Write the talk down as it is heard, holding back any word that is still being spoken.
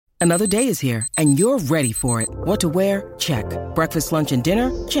Another day is here, and you're ready for it. What to wear? Check. Breakfast, lunch, and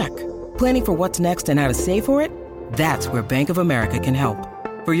dinner? Check. Planning for what's next and how to save for it? That's where Bank of America can help.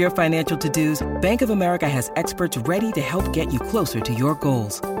 For your financial to-dos, Bank of America has experts ready to help get you closer to your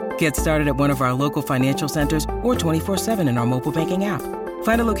goals. Get started at one of our local financial centers or 24/7 in our mobile banking app.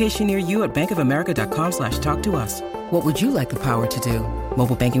 Find a location near you at bankofamerica.com/talktous. What would you like the power to do?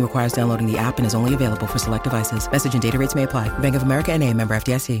 Mobile banking requires downloading the app and is only available for select devices. Message and data rates may apply. Bank of America N.A., member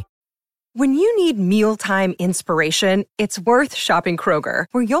FDIC. When you need mealtime inspiration, it's worth shopping Kroger,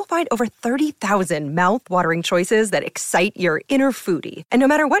 where you'll find over 30,000 mouth-watering choices that excite your inner foodie. And no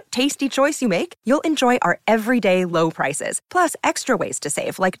matter what tasty choice you make, you'll enjoy our everyday low prices, plus extra ways to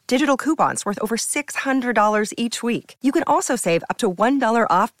save, like digital coupons worth over $600 each week. You can also save up to $1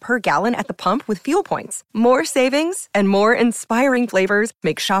 off per gallon at the pump with fuel points. More savings and more inspiring flavors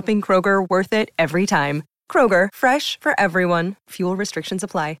make shopping Kroger worth it every time. Kroger, fresh for everyone. Fuel restrictions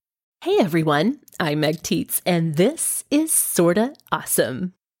apply. Hey everyone, I'm Meg Tietz, and this is Sorta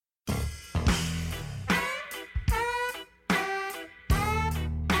Awesome.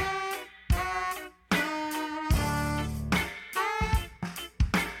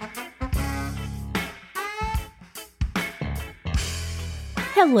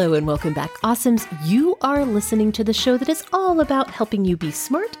 Hello and welcome back, Awesomes. You are listening to the show that is all about helping you be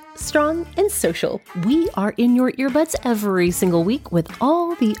smart, strong, and social. We are in your earbuds every single week with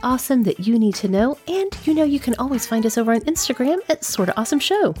all the awesome that you need to know, and you know you can always find us over on Instagram at Sorta Awesome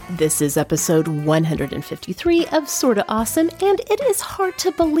Show. This is episode 153 of Sorta Awesome, and it is hard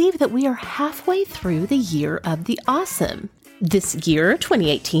to believe that we are halfway through the year of the awesome. This year,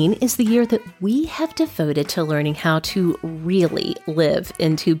 2018, is the year that we have devoted to learning how to really live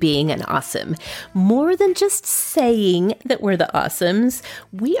into being an awesome. More than just saying that we're the awesomes,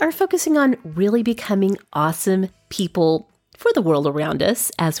 we are focusing on really becoming awesome people for the world around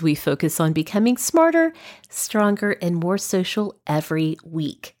us as we focus on becoming smarter, stronger, and more social every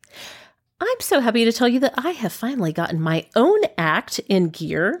week. I'm so happy to tell you that I have finally gotten my own act in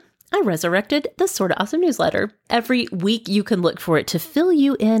gear. I resurrected the Sorta Awesome newsletter. Every week you can look for it to fill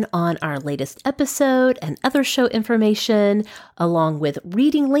you in on our latest episode and other show information, along with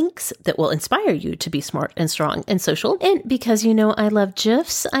reading links that will inspire you to be smart and strong and social. And because you know I love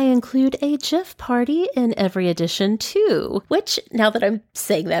GIFs, I include a GIF party in every edition too, which, now that I'm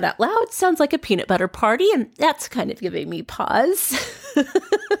saying that out loud, sounds like a peanut butter party, and that's kind of giving me pause.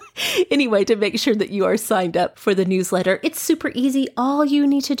 Anyway, to make sure that you are signed up for the newsletter, it's super easy. All you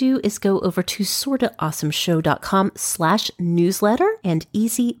need to do is go over to sortaawesomeshow.com/newsletter, and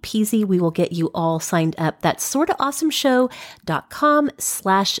easy peasy, we will get you all signed up. That's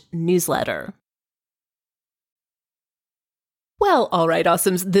sortaawesomeshow.com/newsletter. Well, all right,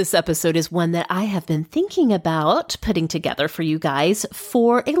 awesomes, this episode is one that I have been thinking about putting together for you guys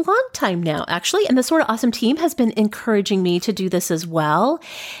for a long time now, actually, and the Sorta Awesome team has been encouraging me to do this as well.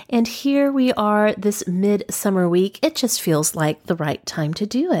 And here we are this mid-summer week. It just feels like the right time to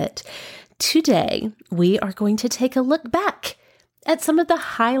do it. Today, we are going to take a look back at some of the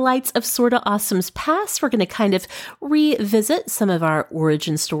highlights of Sorta Awesome's past. We're going to kind of revisit some of our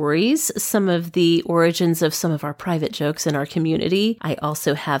origin stories, some of the origins of some of our private jokes in our community. I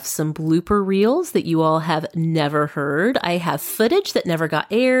also have some blooper reels that you all have never heard. I have footage that never got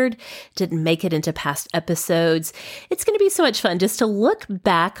aired, didn't make it into past episodes. It's going to be so much fun just to look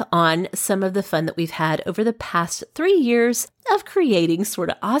back on some of the fun that we've had over the past 3 years of creating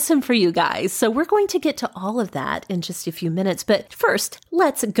Sorta Awesome for you guys. So we're going to get to all of that in just a few minutes. But first,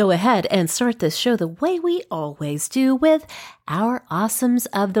 let's go ahead and start this show the way we always do, with our Awesomes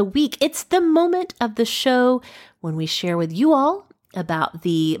of the Week. It's the moment of the show when we share with you all about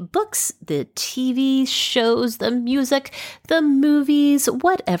the books, the TV shows, the music, the movies,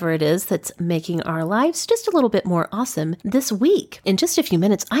 whatever it is that's making our lives just a little bit more awesome this week. In just a few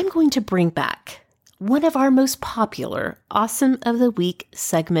minutes, I'm going to bring back one of our most popular Awesome of the Week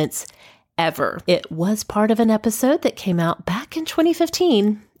segments ever. It was part of an episode that came out back in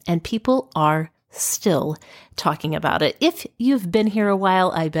 2015, and people are still talking about it. If you've been here a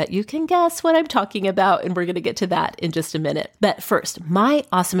while, I bet you can guess what I'm talking about, and we're going to get to that in just a minute. But first, my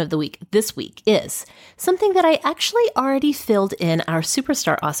Awesome of the Week this week is something that I actually already filled in our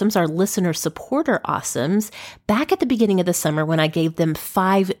Superstar Awesomes, our listener supporter Awesomes, back at the beginning of the summer when I gave them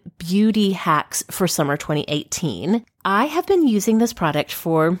 5 beauty hacks for summer 2018. I have been using this product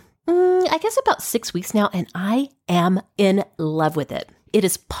for, I guess, about 6 weeks now, and I am in love with it. It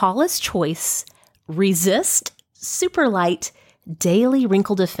is Paula's Choice Resist Super Light Daily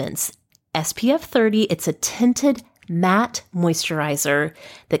Wrinkle Defense SPF 30. It's a tinted matte moisturizer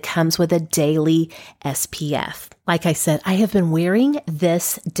that comes with a daily SPF. Like I said, I have been wearing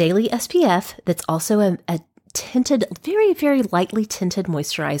this daily SPF that's also a tinted, very, very lightly tinted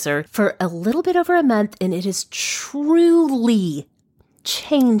moisturizer for a little bit over a month, and it is truly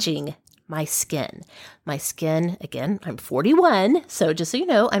changing my skin. My skin, again, I'm 41, so just so you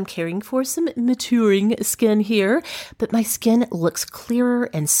know, I'm caring for some maturing skin here, but my skin looks clearer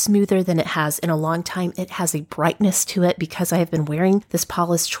and smoother than it has in a long time. It has a brightness to it because I have been wearing this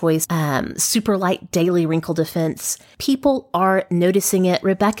Paula's Choice Super Light Daily Wrinkle Defense. People are noticing it.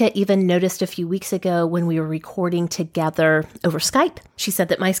 Rebecca even noticed a few weeks ago when we were recording together over Skype. She said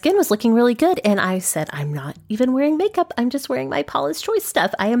that my skin was looking really good, and I said, I'm not even wearing makeup. I'm just wearing my Paula's Choice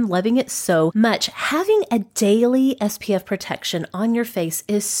stuff. I am loving it so much. Having a daily SPF protection on your face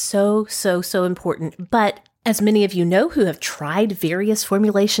is so, so, so important. But as many of you know who have tried various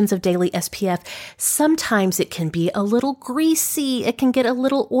formulations of daily SPF, sometimes it can be a little greasy. It can get a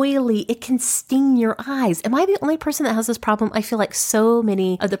little oily. It can sting your eyes. Am I the only person that has this problem? I feel like so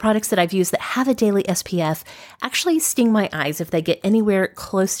many of the products that I've used that have a daily SPF actually sting my eyes if they get anywhere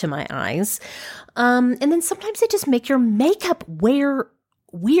close to my eyes. And then sometimes they just make your makeup wear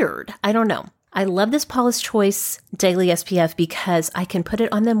weird. I don't know. I love this Paula's Choice Daily SPF because I can put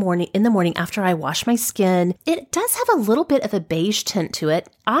it on in the morning after I wash my skin. It does have a little bit of a beige tint to it.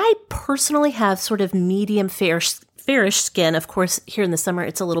 I personally have sort of medium fairish skin. Of course, here in the summer,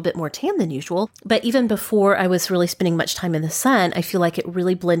 it's a little bit more tan than usual. But even before I was really spending much time in the sun, I feel like it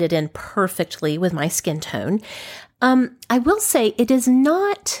really blended in perfectly with my skin tone. I will say it is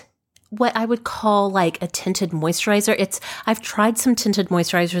not what I would call like a tinted moisturizer. I've tried some tinted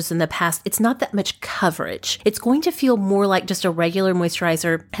moisturizers in the past. It's not that much coverage. It's going to feel more like just a regular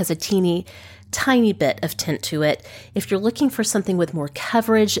moisturizer, has a tiny bit of tint to it. If you're looking for something with more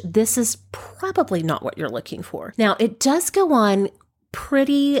coverage, this is probably not what you're looking for. Now, it does go on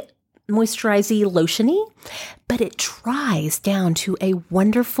pretty moisturizing, lotiony, but it dries down to a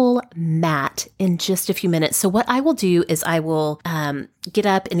wonderful matte in just a few minutes. So what I will do is I will get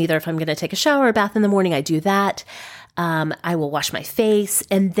up, and either if I'm going to take a shower or bath in the morning, I do that. I will wash my face,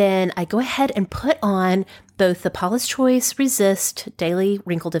 and then I go ahead and put on both the Paula's Choice Resist Daily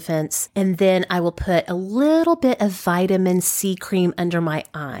Wrinkle Defense, and then I will put a little bit of vitamin C cream under my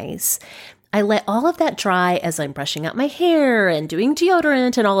eyes. I let all of that dry as I'm brushing out my hair and doing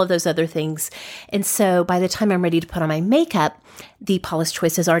deodorant and all of those other things. And so by the time I'm ready to put on my makeup, the Paula's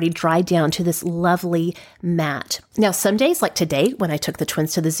Choice has already dried down to this lovely matte. Now, some days like today, when I took the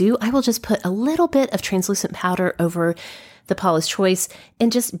twins to the zoo, I will just put a little bit of translucent powder over the Paula's Choice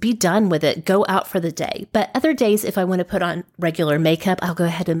and just be done with it, go out for the day. But other days, if I want to put on regular makeup, I'll go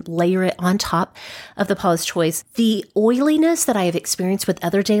ahead and layer it on top of the Paula's Choice. The oiliness that I have experienced with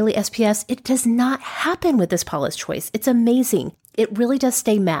other daily SPFs, it does not happen with this Paula's Choice. It's amazing. It really does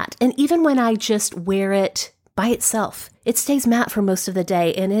stay matte. And even when I just wear it by itself, it stays matte for most of the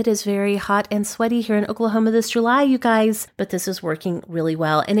day, and it is very hot and sweaty here in Oklahoma this July, you guys, but this is working really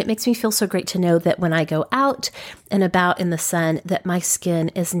well, and it makes me feel so great to know that when I go out and about in the sun, that my skin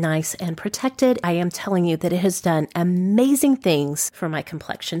is nice and protected. I am telling you that it has done amazing things for my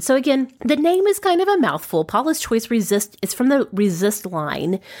complexion. So again, the name is kind of a mouthful. Paula's Choice Resist is from the Resist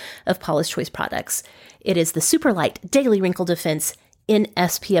line of Paula's Choice products. It is the Super Light Daily Wrinkle Defense in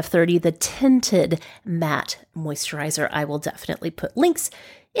SPF 30, the tinted matte moisturizer. I will definitely put links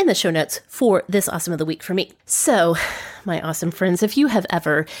in the show notes for this Awesome of the Week for me. So, my awesome friends, if you have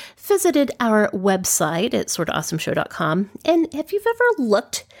ever visited our website at sortaawesomeshow.com, and if you've ever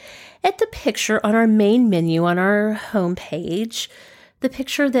looked at the picture on our main menu on our homepage, the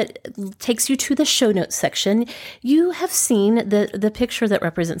picture that takes you to the show notes section, you have seen the picture that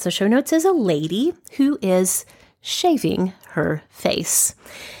represents the show notes is a lady who is shaving her face.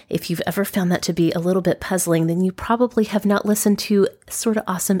 If you've ever found that to be a little bit puzzling, then you probably have not listened to Sorta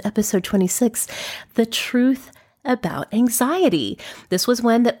Awesome episode 26, The Truth About Anxiety. This was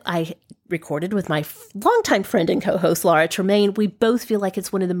one that I recorded with my longtime friend and co-host, Laura Tremaine. We both feel like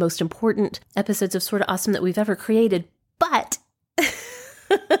it's one of the most important episodes of Sorta Awesome that we've ever created, but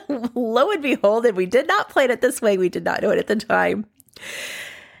lo and behold, and we did not plan it this way, we did not know it at the time,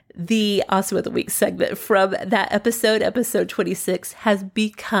 the Awesome of the Week segment from that episode, episode 26, has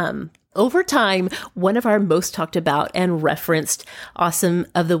become, over time, one of our most talked about and referenced Awesome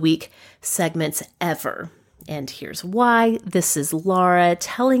of the Week segments ever. And here's why. This is Laura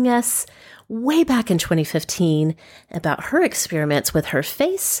telling us way back in 2015 about her experiments with her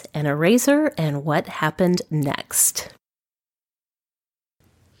face and a razor and what happened next.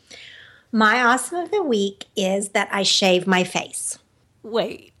 My Awesome of the Week is that I shave my face.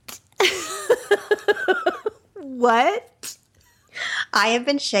 Wait. What? I have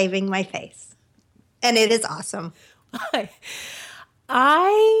been shaving my face, and it is awesome. I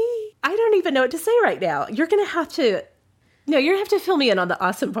don't even know what to say right now. You're going to have to fill me in on the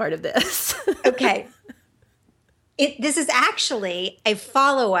awesome part of this. Okay. This is actually a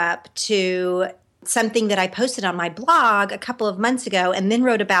follow-up to something that I posted on my blog a couple of months ago and then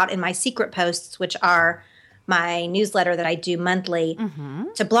wrote about in my secret posts, which are my newsletter that I do monthly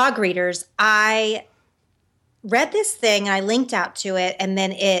to blog readers. I read this thing and I linked out to it, and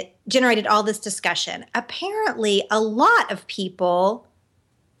then it generated all this discussion. Apparently, a lot of people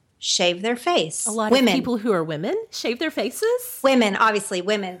shave their face. A lot of people who are women shave their faces? Women, obviously,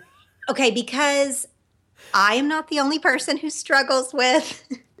 women. Okay, because I am not the only person who struggles with,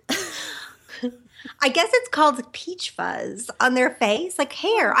 I guess it's called peach fuzz on their face, like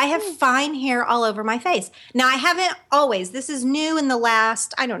hair. I have fine hair all over my face. Now, I haven't always. This is new in the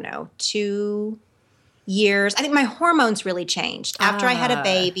last, 2 years. I think my hormones really changed after I had a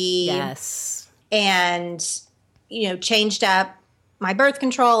baby. Yes. And, changed up my birth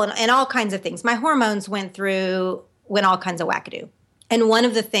control and all kinds of things. My hormones went all kinds of wackadoo. And one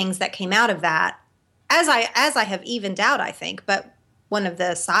of the things that came out of that, as I have evened out, I think, but one of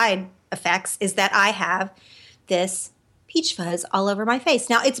the side effects is that I have this peach fuzz all over my face.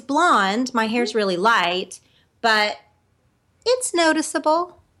 Now, it's blonde. My hair's really light, but it's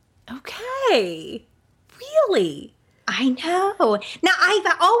noticeable. Okay. Really? I know. Now,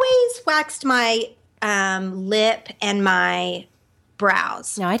 I've always waxed my lip and my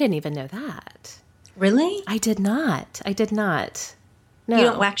brows. No, I didn't even know that. Really? I did not. No. You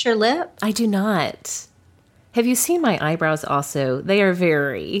don't wax your lip? I do not. Have you seen my eyebrows also? They are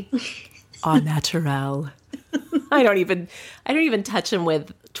very au naturel. I don't even touch them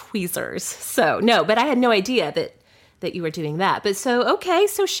with tweezers. So, no, but I had no idea that you were doing that. But so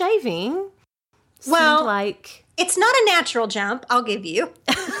shaving seemed like... It's not a natural jump, I'll give you.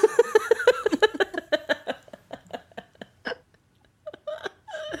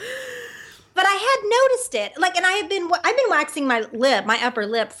 But I had noticed it. And I've been waxing my upper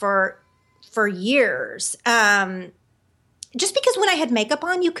lip for years. Just because when I had makeup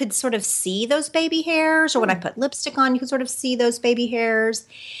on, you could sort of see those baby hairs, or when I put lipstick on, you could sort of see those baby hairs.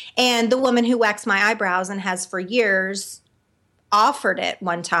 And the woman who waxed my eyebrows and has for years offered it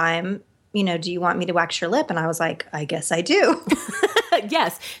one time, do you want me to wax your lip? And I was like, I guess I do.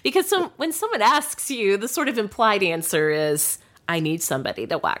 Yes, because when someone asks you, the sort of implied answer is, I need somebody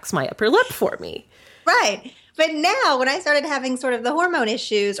to wax my upper lip for me. Right. But now when I started having sort of the hormone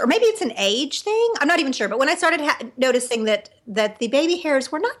issues, or maybe it's an age thing, I'm not even sure. But when I started noticing that the baby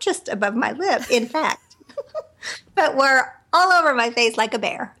hairs were not just above my lip, in fact, but were all over my face like a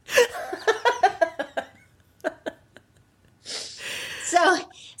bear.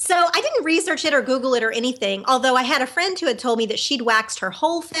 So I didn't research it or Google it or anything, although I had a friend who had told me that she'd waxed her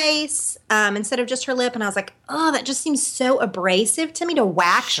whole face instead of just her lip. And I was like, oh, that just seems so abrasive to me to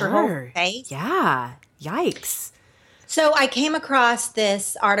wax your whole face. Yeah. Yikes. So I came across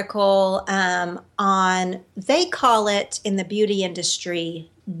this article they call it in the beauty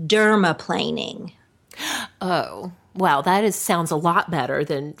industry, dermaplaning. Oh, wow. That sounds a lot better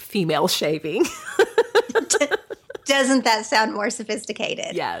than female shaving. Doesn't that sound more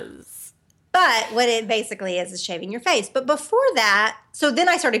sophisticated? Yes. But what it basically is shaving your face. But before that, so then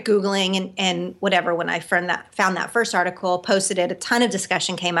I started Googling and whatever, when I found that first article, posted it, a ton of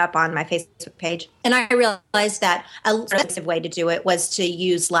discussion came up on my Facebook page. And I realized that a effective way to do it was to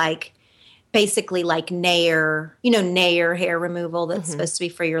use basically Nair, Nair hair removal that's supposed to be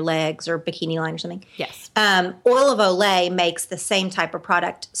for your legs or bikini line or something. Yes. Oil of Olay makes the same type of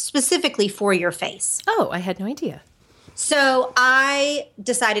product specifically for your face. Oh, I had no idea. So I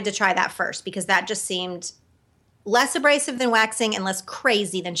decided to try that first because that just seemed less abrasive than waxing and less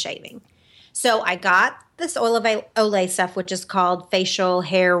crazy than shaving. So I got this Oil of Olay stuff, which is called Facial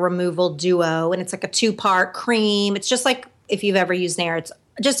Hair Removal Duo, and it's like a 2-part cream. It's just like if you've ever used Nair, it's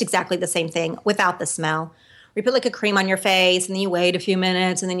just exactly the same thing without the smell. You put a cream on your face and then you wait a few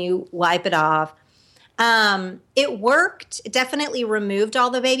minutes and then you wipe it off. It worked. It definitely removed all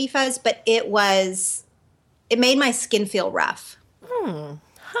the baby fuzz, but it made my skin feel rough. I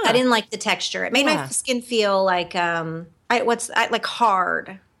didn't like the texture. It made my skin feel like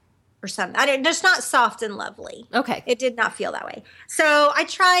hard or something. Just not soft and lovely. Okay. It did not feel that way. So I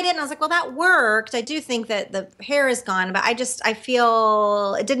tried it and I was like, well, that worked. I do think that the hair is gone, but I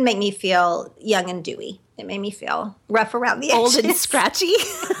feel it didn't make me feel young and dewy. It made me feel rough around the edges. Old and scratchy.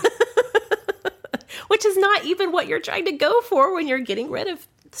 Which is not even what you're trying to go for when you're getting rid of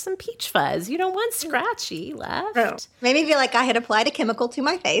some peach fuzz. You don't want scratchy left. No. Made me feel like I had applied a chemical to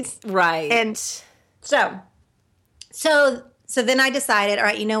my face. Right. And so So then I decided, all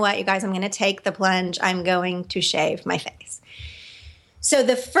right, you know what, you guys, I'm going to take the plunge. I'm going to shave my face. So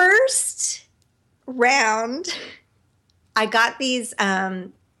the first round, I got these,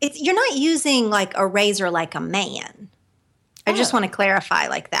 you're not using like a razor like a man. I just want to clarify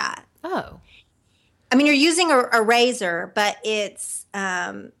like that. Oh. I mean, you're using a razor, but it's,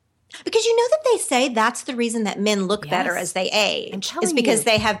 because you know that they say that's the reason that men look better as they age is because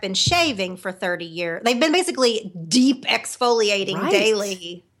they have been shaving for 30 years. They've been basically deep exfoliating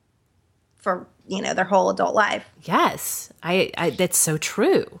daily for, their whole adult life. Yes. I that's so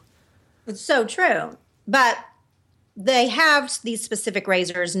true. It's so true. But they have these specific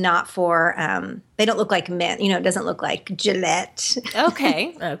razors not for, they don't look like men. It doesn't look like Gillette.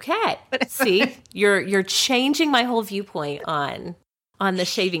 Okay. See, you're changing my whole viewpoint on the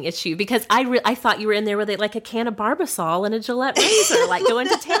shaving issue because I thought you were in there with like a can of Barbasol and a Gillette razor, like going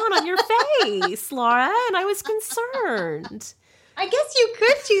to town on your face, Laura, and I was concerned. I guess you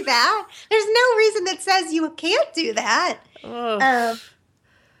could do that. There's no reason that says you can't do that.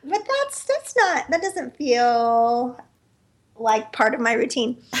 But that doesn't feel like part of my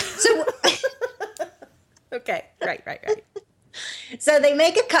routine. So okay, right. So they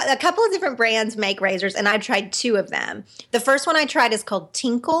make a couple of different brands make razors, and I tried 2 of them. The first one I tried is called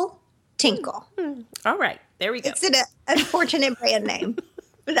Tinkle. All right, there we go. It's an unfortunate brand name,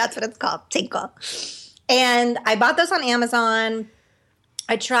 but that's what it's called, Tinkle. And I bought those on Amazon.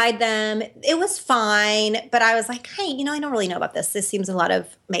 I tried them. It was fine, but I was like, hey, I don't really know about this. This seems a lot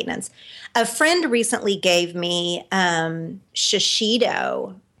of maintenance. A friend recently gave me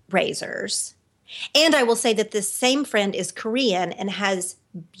Shiseido razors. And I will say that this same friend is Korean and has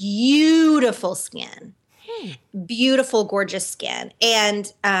beautiful skin, beautiful, gorgeous skin.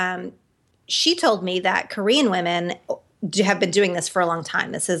 And she told me that Korean women have been doing this for a long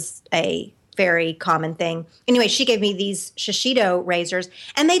time. This is a very common thing. Anyway, she gave me these Shiseido razors,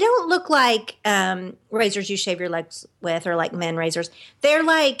 and they don't look like razors you shave your legs with or like men razors. They're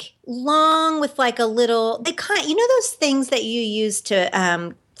like long with like a little, those things that you use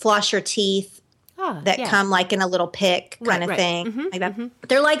to floss your teeth come like in a little pick kind of thing. Like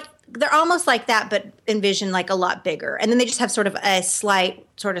that. They're almost like that, but envision like a lot bigger. And then they just have sort of a slight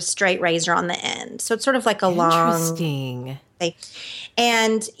sort of straight razor on the end. So it's sort of like a Interesting. Long.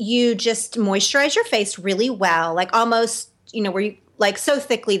 And you just moisturize your face really well, like almost, where you like so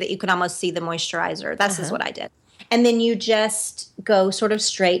thickly that you can almost see the moisturizer. This is what I did. And then you just go sort of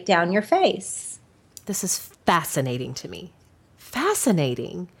straight down your face. This is fascinating to me.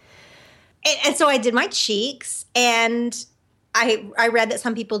 Fascinating. And so I did my cheeks, and I read that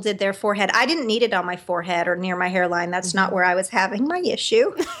some people did their forehead. I didn't need it on my forehead or near my hairline. That's not where I was having my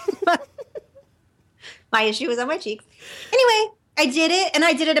issue. My issue was on my cheeks. Anyway, I did it, and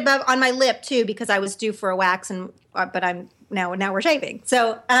I did it on my lip too because I was due for a wax, but I'm now we're shaving.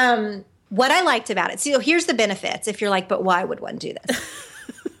 So what I liked about it. So here's the benefits. If you're like, but why would one do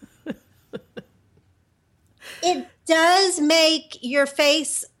this? It does make your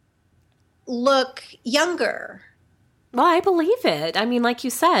face look younger. Well, I believe it. I mean, like you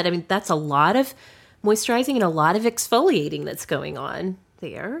said, that's a lot of moisturizing and a lot of exfoliating that's going on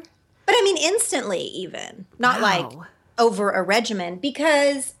there. But instantly even, not like over a regimen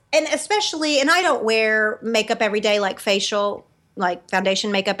because, and especially, and I don't wear makeup every day, like facial, like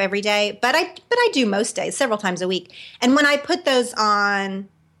foundation makeup every day, but I do most days, several times a week. And when I put those on,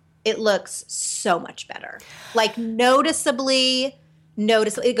 it looks so much better. Like noticeably,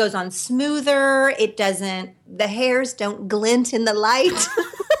 it goes on smoother. The hairs don't glint in the light.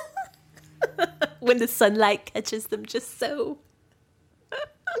 When the sunlight catches them just so.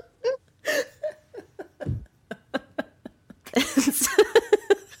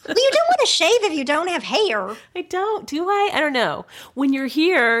 Well, you don't want to shave if you don't have hair. I don't, do I? I don't know. When you're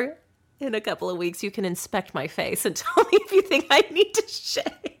here in a couple of weeks, you can inspect my face and tell me if you think I need to shave.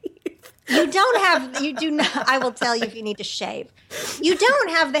 You do not. I will tell you if you need to shave. You don't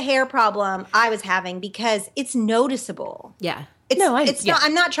have the hair problem I was having because it's noticeable. Yeah.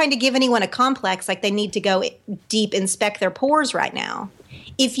 I'm not trying to give anyone a complex like they need to go deep inspect their pores right now.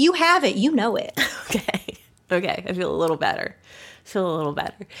 If you have it, you know it. Okay. I feel a little better.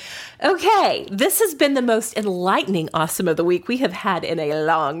 Okay. This has been the most enlightening Awesome of the Week we have had in a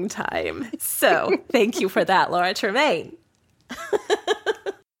long time. So thank you for that, Laura Tremaine.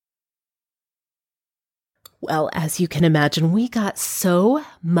 Well, as you can imagine, we got so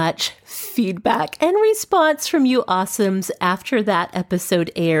much feedback and response from you awesomes after that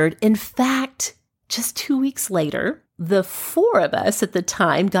episode aired. In fact, just 2 weeks later, the 4 of us at the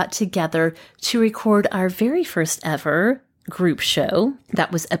time got together to record our very first ever group show.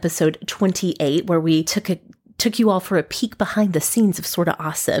 That was episode 28, where we took a took you all for a peek behind the scenes of Sorta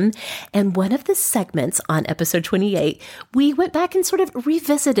Awesome. And one of the segments on episode 28, we went back and sort of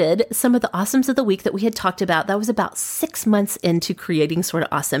revisited some of the awesomes of the week that we had talked about. That was about 6 months into creating Sorta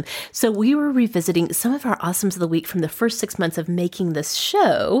Awesome. So we were revisiting some of our awesomes of the week from the first 6 months of making this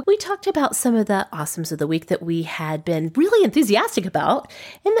show. We talked about some of the awesomes of the week that we had been really enthusiastic about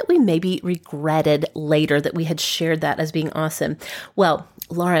and that we maybe regretted later that we had shared that as being awesome. Well,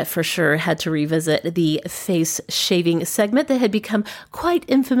 Laura for sure had to revisit the face shaving segment that had become quite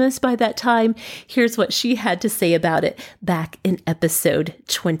infamous by that time. Here's what she had to say about it back in episode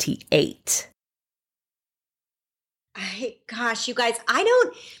 28. Gosh, you guys,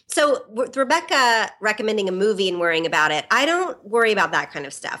 so with Rebecca recommending a movie and worrying about it, I don't worry about that kind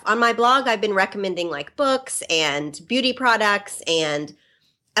of stuff. On my blog, I've been recommending like books and beauty products and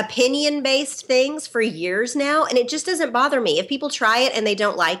opinion-based things for years now, and it just doesn't bother me. If people try it and they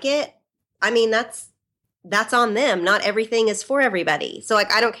don't like it, I mean, that's on them. Not everything is for everybody. So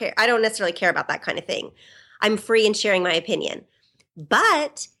like, I don't care. I don't necessarily care about that kind of thing. I'm free in sharing my opinion.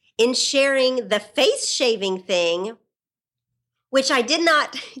 But in sharing the face shaving thing, which I did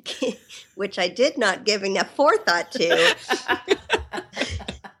not give enough forethought to,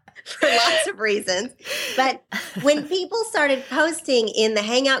 for lots of reasons. But when people started posting in the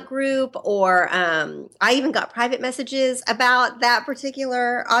Hangout group, or I even got private messages about that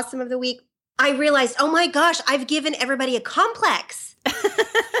particular Awesome of the Week, I realized, oh my gosh, I've given everybody a complex.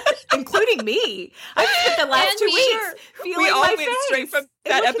 Including me. I spent the last 2 weeks feeling we all my went face straight from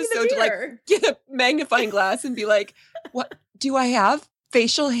that episode to like get a magnifying glass and be like, what do I have?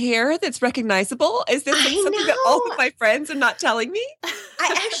 Facial hair that's recognizable? Is this something that all of my friends are not telling me? I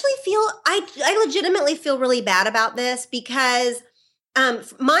actually feel, I legitimately feel really bad about this because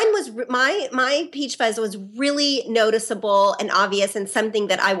mine was, my peach fuzz was really noticeable and obvious and something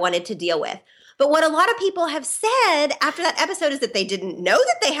that I wanted to deal with. But what a lot of people have said after that episode is that they didn't know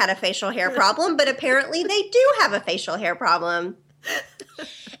that they had a facial hair problem, but apparently they do have a facial hair problem.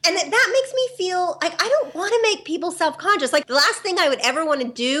 And that makes me feel like I don't want to make people self-conscious. Like the last thing I would ever want to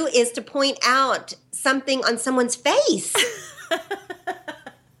do is to point out something on someone's face. And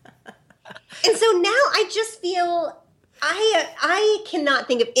so now I just feel I cannot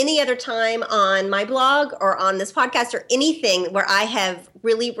think of any other time on my blog or on this podcast or anything where I have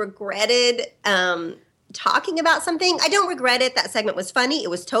really regretted talking about something. I don't regret it. That segment was funny.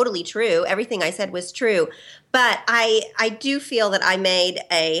 It was totally true. Everything I said was true. But I do feel that I made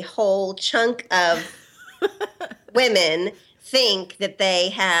a whole chunk of women think that they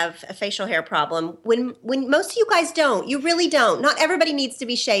have a facial hair problem when most of you guys don't. You really don't. Not everybody needs to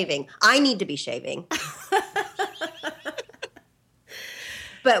be shaving. I need to be shaving.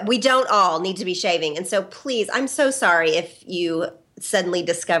 But we don't all need to be shaving. And so please, I'm so sorry if you suddenly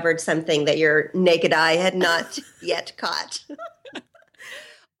discovered something that your naked eye had not yet caught.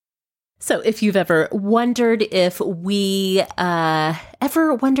 So if you've ever wondered if we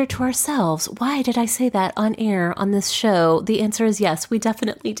ever wonder to ourselves, why did I say that on air on this show? The answer is yes, we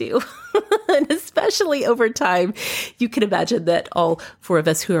definitely do. And especially over time, you can imagine that all four of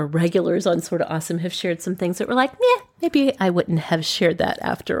us who are regulars on Sorta Awesome have shared some things that were like, maybe I wouldn't have shared that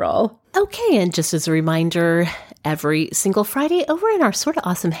after all. Okay, and just as a reminder, every single Friday over in our Sorta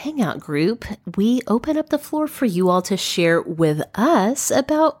Awesome Hangout group, we open up the floor for you all to share with us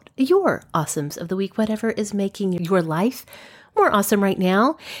about your awesomes of the week, whatever is making your life more awesome right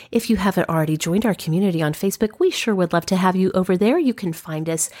now. If you haven't already joined our community on Facebook, we sure would love to have you over there. You can find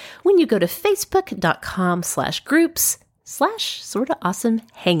us when you go to facebook.com/groups/Sorta Awesome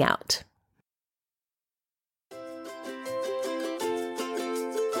Hangout.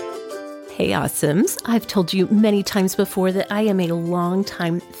 Hey Awesomes, I've told you many times before that I am a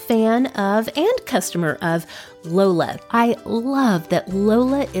longtime fan of and customer of Lola. I love that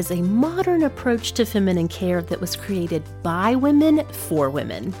Lola is a modern approach to feminine care that was created by women for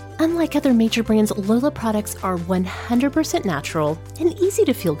women. Unlike other major brands, Lola products are 100% natural and easy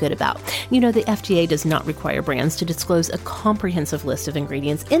to feel good about. You know, the FDA does not require brands to disclose a comprehensive list of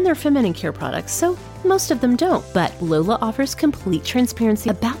ingredients in their feminine care products, so most of them don't. But Lola offers complete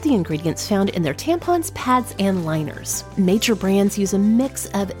transparency about the ingredients found in their tampons, pads, and liners. Major brands use a mix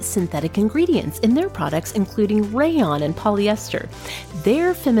of synthetic ingredients in their products, including rayon and polyester.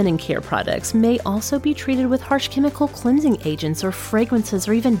 Their feminine care products may also be treated with harsh chemical cleansing agents or fragrances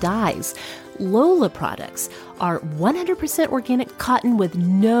or even dyes. Lola products are 100% organic cotton with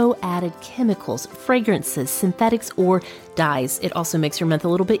no added chemicals, fragrances, synthetics, or dyes. It also makes your month a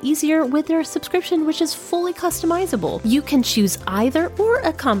little bit easier with their subscription, which is fully customizable. You can choose either or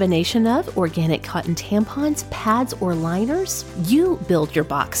a combination of organic cotton tampons, pads, or liners. You build your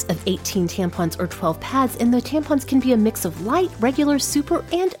box of 18 tampons or 12 pads, and the tampons can be a mix of light, regular, super,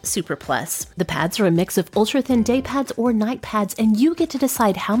 and super plus. The pads are a mix of ultra-thin day pads or night pads, and you get to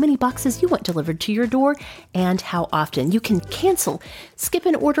decide how many boxes you want delivered to your door and how often. You can cancel, skip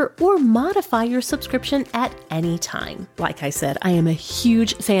an order, or modify your subscription at any time. Like I said, I am a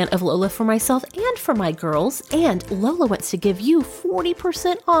huge fan of Lola for myself and for my girls, and Lola wants to give you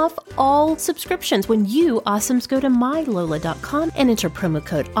 40% off all subscriptions when you awesomes go to mylola.com and enter promo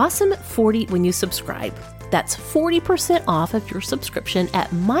code AWESOME40 when you subscribe. That's 40% off of your subscription at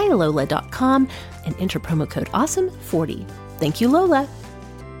mylola.com and enter promo code AWESOME40. Thank you, Lola.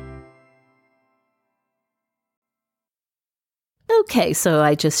 Okay, so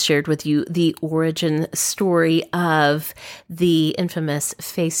I just shared with you the origin story of the infamous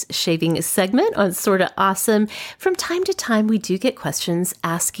face shaving segment on Sorta Awesome. From time to time, we do get questions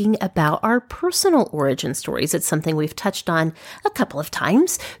asking about our personal origin stories. It's something we've touched on a couple of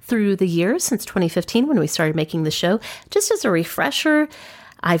times through the years since 2015 when we started making the show. Just as a refresher,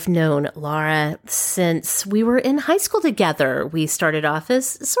 I've known Laura since we were in high school together. We started off as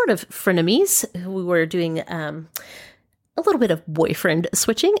sort of frenemies. We were doing a little bit of boyfriend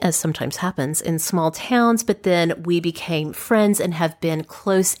switching, as sometimes happens in small towns, but then we became friends and have been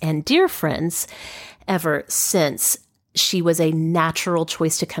close and dear friends ever since. She was a natural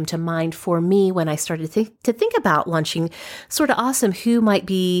choice to come to mind for me when I started to think about launching Sorta Awesome, who might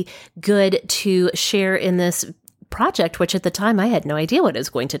be good to share in this project, which at the time I had no idea what it was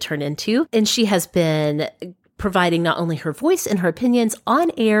going to turn into. And she has been providing not only her voice and her opinions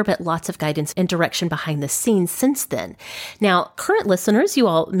on air, but lots of guidance and direction behind the scenes since then. Now, current listeners, you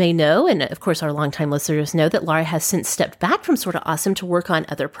all may know, and of course our longtime listeners know, that Laura has since stepped back from Sorta Awesome to work on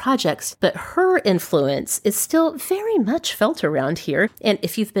other projects, but her influence is still very much felt around here. And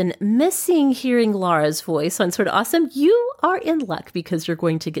if you've been missing hearing Laura's voice on Sorta Awesome, you are in luck because you're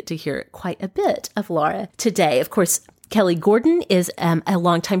going to get to hear quite a bit of Laura today. Of course, Kelly Gordon is a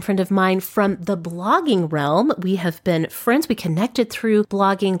longtime friend of mine from the blogging realm. We have been friends. We connected through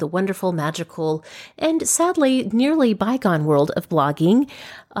blogging, the wonderful, magical, and sadly nearly bygone world of blogging.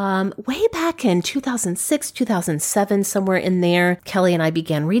 Way back in 2006, 2007, somewhere in there, Kelly and I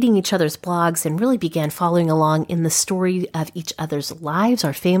began reading each other's blogs and really began following along in the story of each other's lives,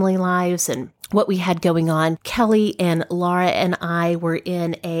 our family lives, and what we had going on. Kelly and Laura and I were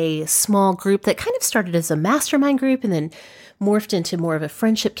in a small group that kind of started as a mastermind group and then morphed into more of a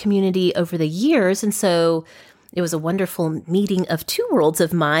friendship community over the years. And so it was a wonderful meeting of two worlds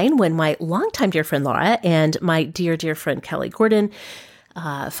of mine when my longtime dear friend Laura and my dear, dear friend Kelly Gordon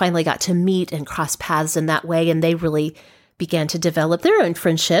finally got to meet and cross paths in that way. And they really began to develop their own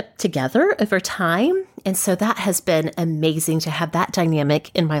friendship together over time. And so that has been amazing to have that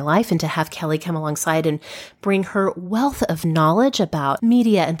dynamic in my life and to have Kelly come alongside and bring her wealth of knowledge about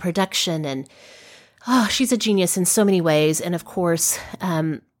media and production. And she's a genius in so many ways. And of course,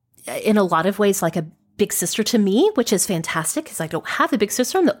 in a lot of ways, like a big sister to me, which is fantastic because I don't have a big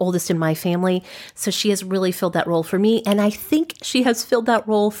sister. I'm the oldest in my family. So she has really filled that role for me. And I think she has filled that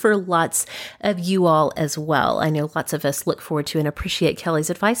role for lots of you all as well. I know lots of us look forward to and appreciate Kelly's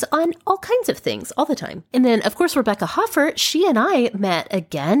advice on all kinds of things all the time. And then, of course, Rebecca Hoffer, she and I met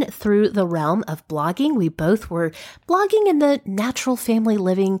again through the realm of blogging. We both were blogging in the natural family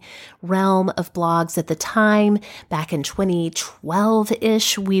living realm of blogs at the time. Back in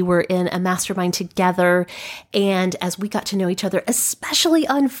 2012-ish, we were in a mastermind together. And as we got to know each other, especially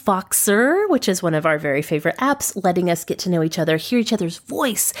on Voxer, which is one of our very favorite apps, letting us get to know each other, hear each other's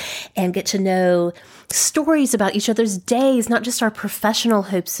voice, and get to know stories about each other's days, not just our professional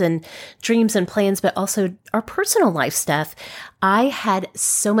hopes and dreams and plans, but also our personal life stuff. I had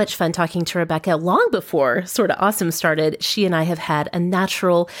so much fun talking to Rebecca long before Sorta Awesome started. She and I have had a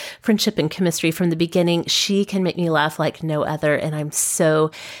natural friendship and chemistry from the beginning. She can make me laugh like no other, and I'm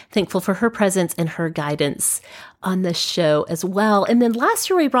so thankful for her presence and her guidance on the show as well. And then last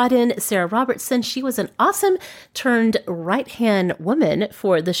year we brought in Sarah Robertson. She was an awesome turned right-hand woman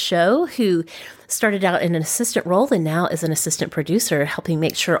for the show who started out in an assistant role and now is an assistant producer, helping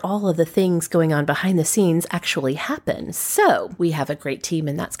make sure all of the things going on behind the scenes actually happen. So we have a great team,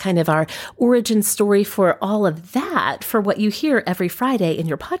 and that's kind of our origin story for all of that, for what you hear every Friday in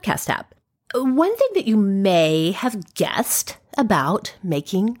your podcast app. One thing that you may have guessed about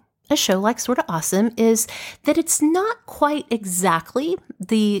making a show like Sorta Awesome is that it's not quite exactly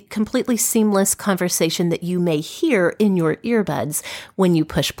the completely seamless conversation that you may hear in your earbuds when you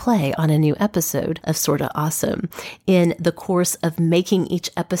push play on a new episode of Sorta Awesome. In the course of making each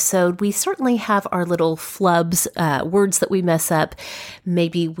episode, we certainly have our little flubs, words that we mess up.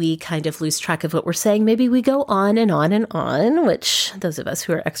 Maybe we kind of lose track of what we're saying. Maybe we go on and on and on, which those of us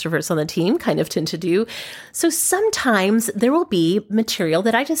who are extroverts on the team kind of tend to do. So sometimes there will be material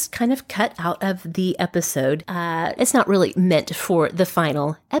that I just kind of cut out of the episode. It's not really meant for the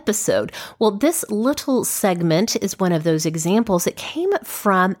final episode. Well, this little segment is one of those examples. It came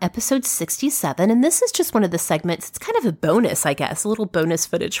from episode 67, and this is just one of the segments. It's kind of a bonus, I guess, a little bonus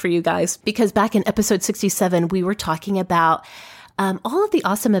footage for you guys, because back in episode 67, we were talking about all of the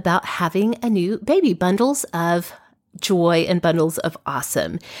awesome about having a new baby, bundles of joy and bundles of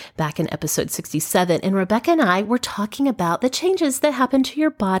awesome back in episode 67. And Rebecca and I were talking about the changes that happen to your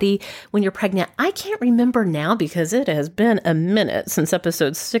body when you're pregnant. I can't remember now because it has been a minute since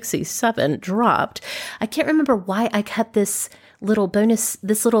episode 67 dropped. I can't remember why I cut this little bonus,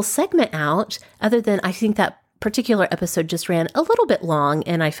 this little segment out, other than I think that particular episode just ran a little bit long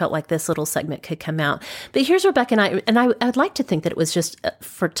and I felt like this little segment could come out. But here's Rebecca and I'd like to think that it was just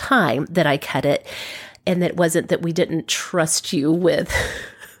for time that I cut it. And that wasn't that we didn't trust you with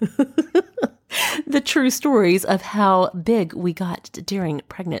the true stories of how big we got during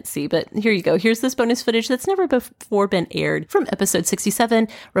pregnancy. But here you go. Here's this bonus footage that's never before been aired from episode 67,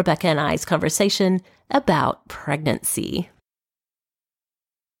 Rebecca and I's conversation about pregnancy.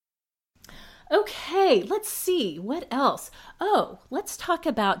 Okay, let's see. What else? Oh, let's talk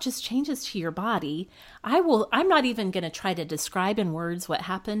about just changes to your body. I'm not even going to try to describe in words what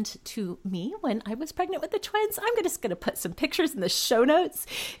happened to me when I was pregnant with the twins. I'm just going to put some pictures in the show notes.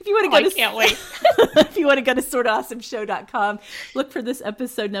 If you want to go I can't wait. If you want to go to sortaawesomeshow.com, look for this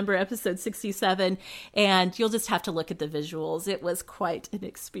episode number, episode 67, and you'll just have to look at the visuals. It was quite an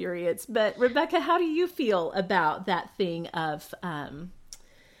experience. But Rebecca, how do you feel about that thing of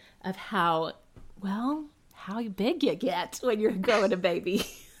how big you get when you're growing a baby?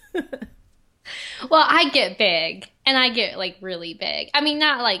 Well, I get big, and I get like really big. I mean,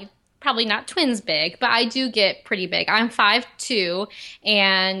 not like, probably not twins big, but I do get pretty big. I'm 5'2",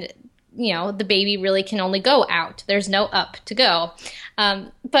 and you know, the baby really can only go out. There's no up to go.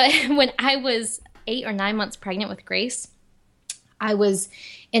 But when I was 8 or 9 months pregnant with Grace, I was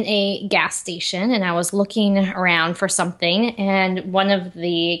in a gas station and I was looking around for something, and one of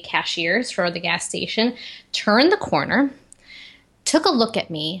the cashiers for the gas station turned the corner, took a look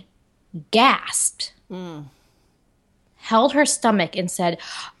at me, gasped, held her stomach and said,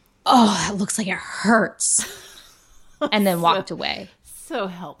 "Oh, it looks like it hurts," and then walked away. So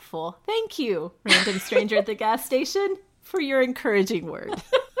helpful. Thank you, random stranger at the gas station, for your encouraging word.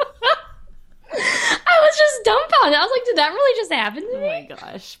 I was just dumbfounded. I was like, did that really just happen to me? Oh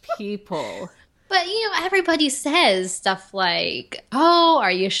my gosh, people. But, you know, everybody says stuff like, "Oh,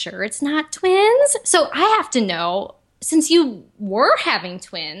 are you sure it's not twins?" So I have to know, since you were having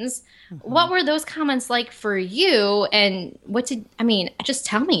twins, what were those comments like for you? And just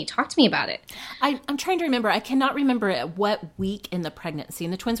tell me, talk to me about it. I'm trying to remember. I cannot remember at what week in the pregnancy.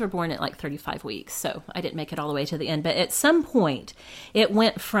 And the twins were born at like 35 weeks. So I didn't make it all the way to the end. But at some point, it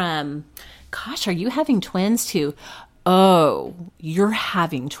went from, "Gosh, are you having twins?" to, "Oh, you're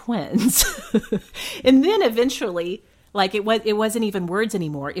having twins." And then eventually, like it wasn't even words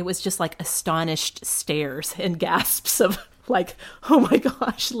anymore. It was just like astonished stares and gasps of like, "Oh my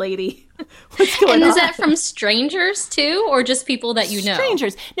gosh, lady, what's going on?" And is that from strangers too, or just people that you know?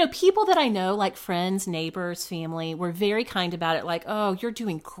 Strangers. No, people that I know, like friends, neighbors, family, were very kind about it. Like, "Oh, you're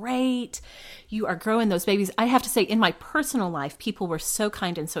doing great. You are growing those babies." I have to say, in my personal life, people were so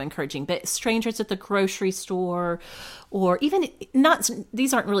kind and so encouraging. But strangers at the grocery store, or even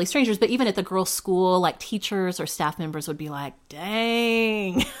these aren't really strangers, but even at the girls' school, like teachers or staff members would be like,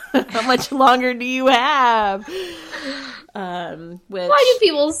 "Dang, how much longer do you have?" Why do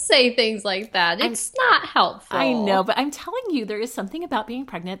people say things like that? It's not helpful. I know, but I'm telling you, there is something about being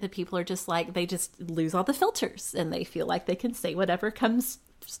pregnant that people are just like, they just lose all the filters and they feel like they can say whatever comes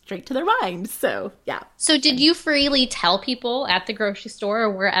straight to their mind. So, yeah. So did you freely tell people at the grocery store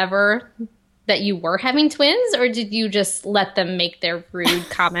or wherever that you were having twins, or did you just let them make their rude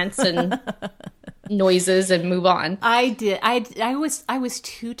comments and noises and move on? I did. I was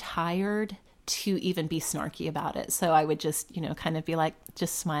too tired to even be snarky about it. So I would just, kind of be like,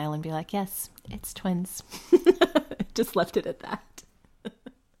 just smile and be like, "Yes, it's twins." Just left it at that.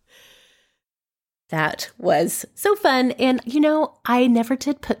 That was so fun. And, I never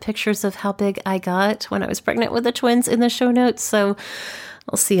did put pictures of how big I got when I was pregnant with the twins in the show notes. So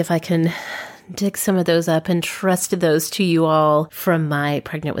I'll see if I can dig some of those up and trust those to you all from my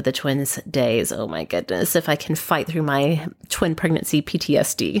Pregnant with the Twins days. Oh my goodness, if I can fight through my twin pregnancy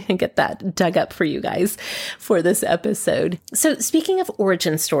PTSD and get that dug up for you guys for this episode. So speaking of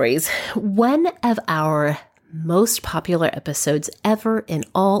origin stories, one of our most popular episodes ever in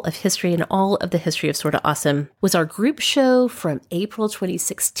all of history and all of the history of Sorta Awesome was our group show from April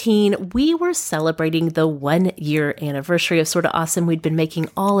 2016. We were celebrating the 1-year anniversary of Sorta Awesome. We'd been making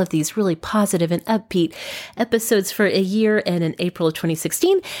all of these really positive and upbeat episodes for a year, and in April of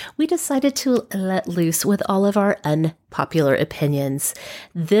 2016, we decided to let loose with all of our unpopular opinions.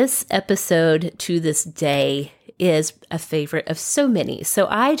 This episode to this day is a favorite of so many. So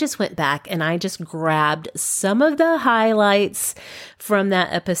I just went back and I just grabbed some of the highlights from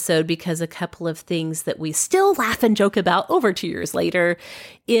that episode, because a couple of things that we still laugh and joke about over 2 years later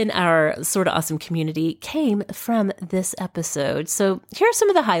in our Sorta Awesome community came from this episode. So here are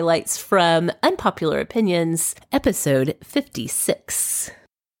some of the highlights from Unpopular Opinions, episode 56.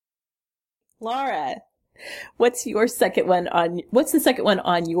 Laura, what's the second one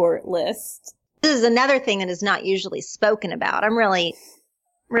on your list? This is another thing that is not usually spoken about. I'm really,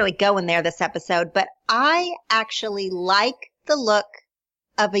 really going there this episode, but I actually like the look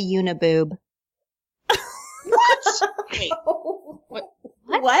of a uniboob. What? Wait. What?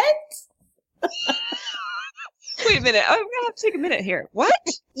 Wait a minute. I'm going to have to take a minute here. What?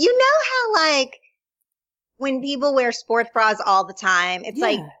 You know how, like, when people wear sports bras all the time, it's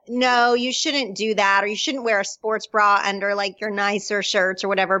like, no, you shouldn't do that, or you shouldn't wear a sports bra under, like, your nicer shirts or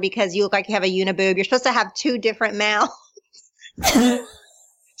whatever because you look like you have a uniboob. You're supposed to have two different mouths. Did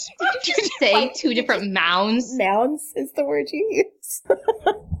you just say two different mounds? Mounds is the word you use.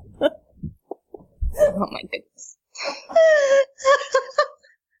 Oh my goodness.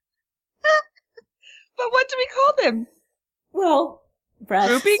 But what do we call them? Well,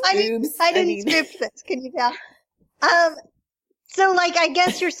 breasts, boobs. I didn't script this. Can you tell? So, like, I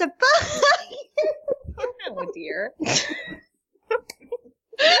guess you're supposed. Oh dear.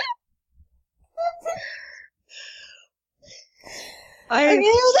 I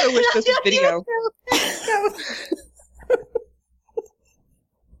so wish this was video.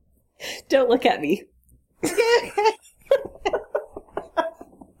 Don't look at me.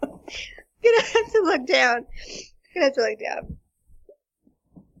 Gonna have to look down.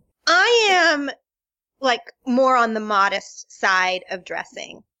 I am, like, more on the modest side of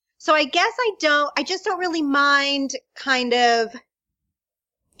dressing. So I guess I just don't really mind kind of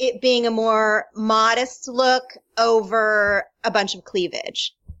it being a more modest look over a bunch of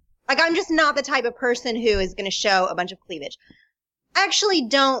cleavage. Like, I'm just not the type of person who is going to show a bunch of cleavage. I actually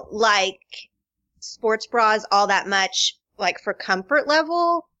don't like sports bras all that much, like, for comfort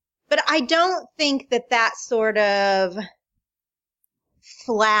level, but I don't think that sort of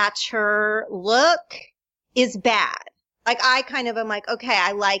flatter look is bad. Like, I kind of am like, okay,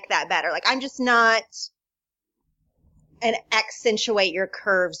 I like that better. Like, I'm just not an accentuate your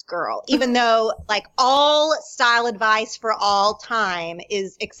curves girl, even though, like, all style advice for all time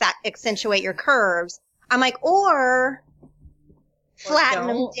is accentuate your curves. I'm like, or flatten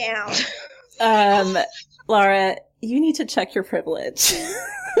them down. Laura, you need to check your privilege.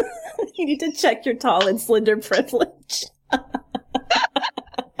 You need to check your tall and slender privilege.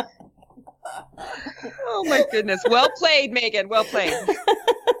 Oh my goodness. Well played, Megan. Well played.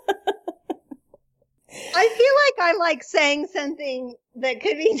 I feel like I like saying something that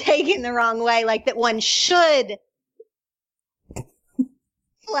could be taken the wrong way, like that one should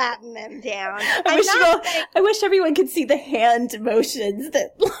flatten them down. I wish everyone could see the hand motions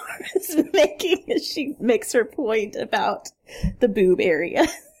that Laura's making as she makes her point about the boob area.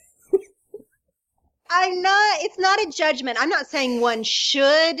 It's not a judgment. I'm not saying one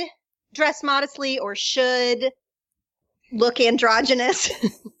should dress modestly or should look androgynous.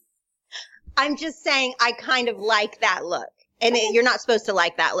 I'm just saying I kind of like that look. And you're not supposed to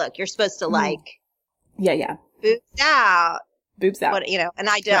like that look. You're supposed to like Yeah. boobs out. Boobs out. But, and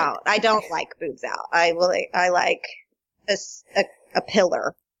I don't. Right. I don't like boobs out. I like a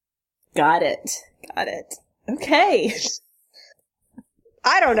pillar. Got it. Okay.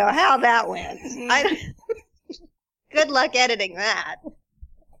 I don't know how that went. Good luck editing that.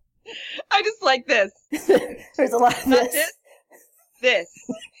 I just like this. There's a lot of this. This.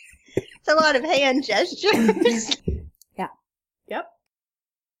 It's a lot of hand gestures. Yeah. Yep.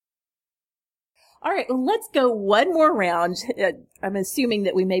 All right. Well, let's go one more round. I'm assuming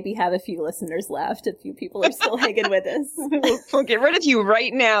that we maybe have a few listeners left. A few people are still hanging with us. We'll get rid of you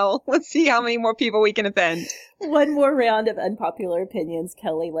right now. Let's see how many more people we can offend. One more round of unpopular opinions.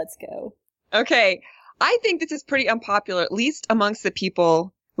 Kelly, let's go. Okay. I think this is pretty unpopular, at least amongst the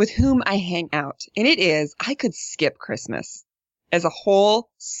people with whom I hang out. And it is, I could skip Christmas as a whole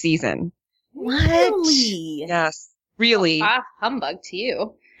season. What? Really? Yes, really. Ah, humbug to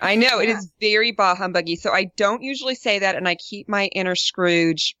you. I know, it is very bah humbuggy. So I don't usually say that, and I keep my inner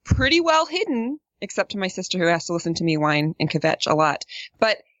Scrooge pretty well hidden, except to my sister who has to listen to me whine and kvetch a lot.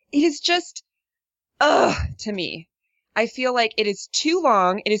 But it is just, to me. I feel like it is too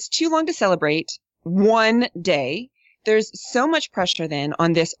long. It is too long to celebrate one day. There's so much pressure then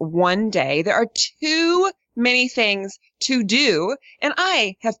on this one day. There are too many things to do, and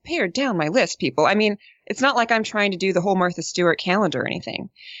I have pared down my list, people. I mean, it's not like I'm trying to do the whole Martha Stewart calendar or anything.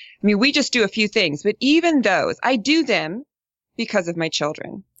 I mean, we just do a few things, but even those, I do them because of my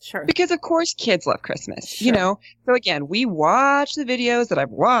children. Sure. Because, of course, kids love Christmas, Sure. you know? So, again, we watch the videos that I've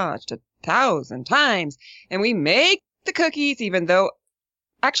watched 1,000 times, and we make the cookies, even though,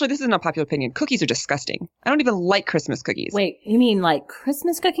 actually, this is an unpopular opinion. Cookies are disgusting. I don't even like Christmas cookies. Wait, you mean like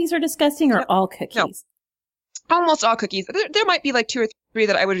Christmas cookies are disgusting, or No, all cookies? no. Almost all cookies. There might be like 2 or 3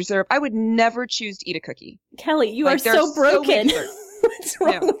 that I would reserve. I would never choose to eat a cookie. Kelly, you Like, are there so broken. many desserts. What's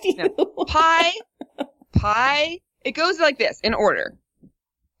wrong with you? Pie. It goes like this in order.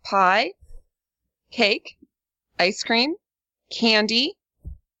 Pie, cake, ice cream, candy,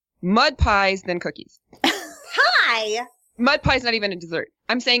 mud pies, then cookies. Hi. Mud pie's not even a dessert.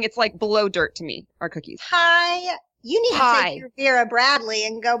 I'm saying it's like below dirt to me, are cookies. Hi. You need to take your Vera Bradley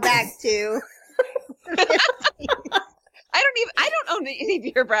and go back to. I don't own any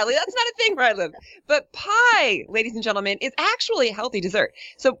Vera Bradley. That's not a thing where I live. But pie, ladies and gentlemen, is actually a healthy dessert.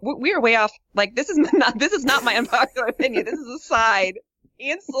 So we are way off. Like, this is not my unpopular opinion. This is a side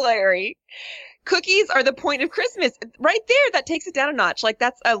ancillary. Cookies are the point of Christmas. Right there, that takes it down a notch. Like,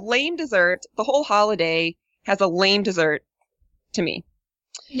 that's a lame dessert. The whole holiday has a lame dessert to me.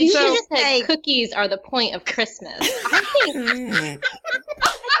 You should just say cookies are the point of Christmas. I think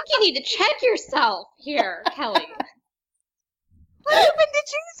you need to check yourself here, Kelly. What happened to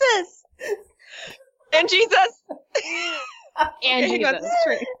Jesus? And Jesus. And Okay, Jesus.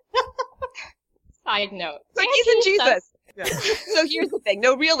 Side note. Cookies and Jesus. Yeah. So here's the thing.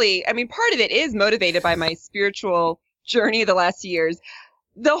 No, really, I mean, part of it is motivated by my spiritual journey the last years.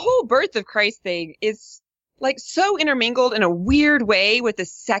 The whole birth of Christ thing is like so intermingled in a weird way with the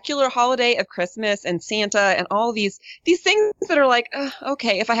secular holiday of Christmas and Santa and all these things that are like,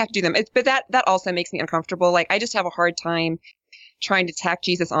 okay, if I have to do them. But that also makes me uncomfortable. Like, I just have a hard time trying to tack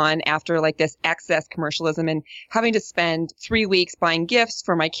Jesus on after like this excess commercialism and having to spend 3 weeks buying gifts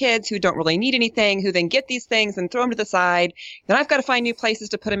for my kids who don't really need anything, who then get these things and throw them to the side. Then I've got to find new places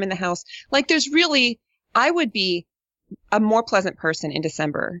to put them in the house. Like, I would be a more pleasant person in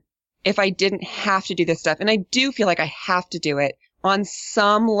December if I didn't have to do this stuff. And I do feel like I have to do it on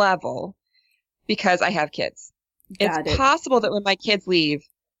some level because I have kids. It's possible that when my kids leave,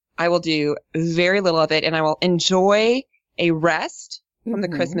 I will do very little of it and I will enjoy a rest from the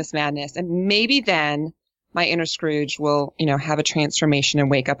Christmas madness. And maybe then my inner Scrooge will, have a transformation and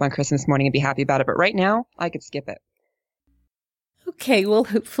wake up on Christmas morning and be happy about it. But right now, I could skip it. Okay, well,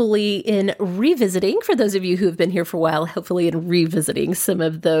 hopefully in revisiting, for those of you who have been here for a while, hopefully in revisiting some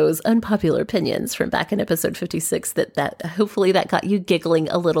of those unpopular opinions from back in episode 56, that hopefully that got you giggling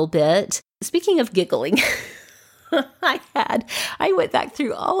a little bit. Speaking of giggling, I went back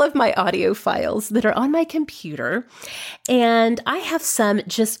through all of my audio files that are on my computer, and I have some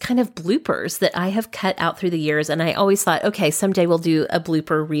just kind of bloopers that I have cut out through the years, and I always thought, okay, someday we'll do a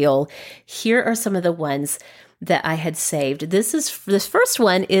blooper reel. Here are some of the ones that I had saved. This first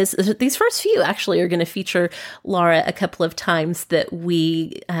one is, these first few actually are going to feature Laura a couple of times that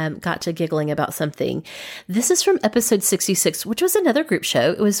we got to giggling about something. This is from episode 66, which was another group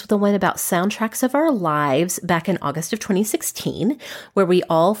show. It was the one about soundtracks of our lives back in August of 2016, where we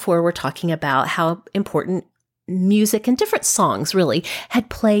all four were talking about how important music and different songs really had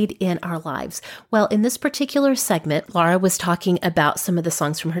played in our lives. Well, in this particular segment, Laura was talking about some of the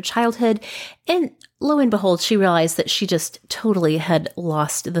songs from her childhood, and lo and behold, she realized that she just totally had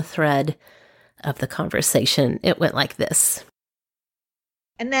lost the thread of the conversation. It went like this.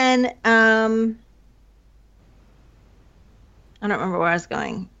 And then, I don't remember where I was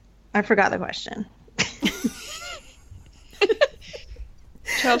going. I forgot the question.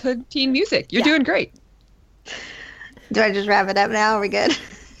 Childhood teen music. You're doing great. Do I just wrap it up now? Are we good?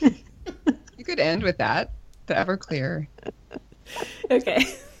 You could end with that. The Everclear. Okay.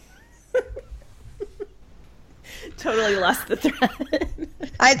 Totally lost the thread.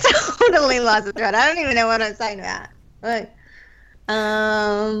 I totally lost the thread. I don't even know what I was talking about. Like,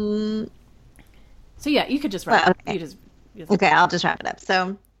 So yeah, you could just wrap okay. it. Okay, I'll just wrap it up.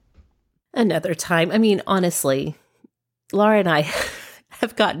 So Another time. I mean, honestly, Laura and I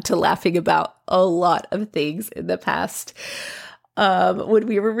have gotten to laughing about a lot of things in the past when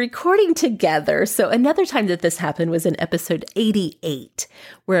we were recording together. So another time that this happened was in episode 88,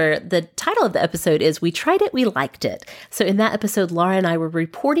 where the title of the episode is We Tried It, We Liked It. So in that episode, Laura and I were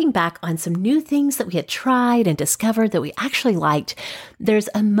reporting back on some new things that we had tried and discovered that we actually liked. There's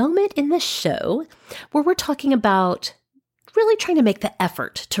a moment in the show where we're talking about really trying to make the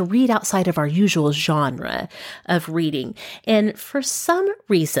effort to read outside of our usual genre of reading. And for some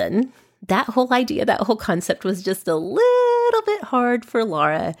reason, that whole idea, that whole concept was just a little bit hard for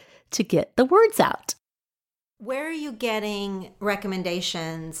Laura to get the words out. Where are you getting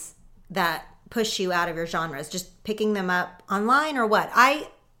recommendations that push you out of your genres? Just picking them up online or what? I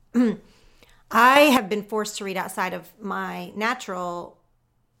have been forced to read outside of my natural,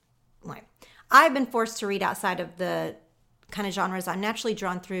 I've been forced to read outside of the kind of genres I'm naturally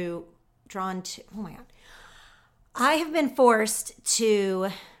drawn to. Oh my God. I have been forced to,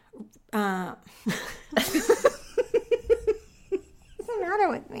 what's the matter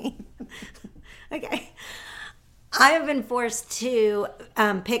with me? Okay. I have been forced to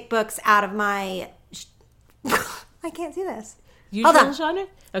pick books out of my, I can't see this. Usual genre?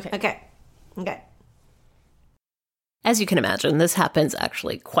 Okay. As you can imagine, this happens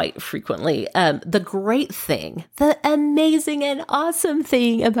actually quite frequently. The great thing, the amazing and awesome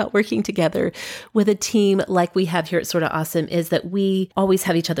thing about working together with a team like we have here at Sorta Awesome is that we always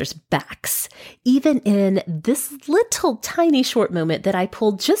have each other's backs. Even in this little tiny short moment that I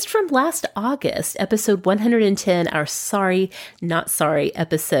pulled just from last August, episode 110, our Sorry, Not Sorry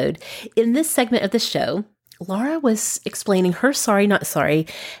episode. In this segment of the show, Laura was explaining her sorry, not sorry,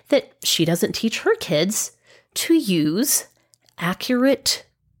 that she doesn't teach her kids to use accurate,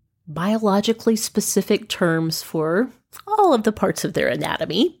 biologically specific terms for all of the parts of their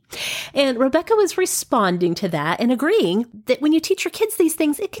anatomy. And Rebecca was responding to that and agreeing that when you teach your kids these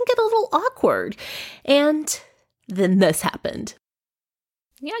things, it can get a little awkward. And then this happened.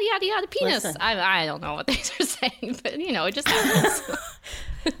 Yada, yada, yada, penis. I don't know what they are saying, but, it just happens.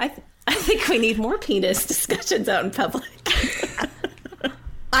 I think we need more penis discussions out in public.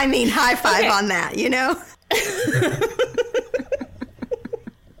 I mean, high five on that,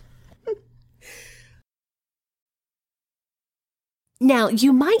 Now,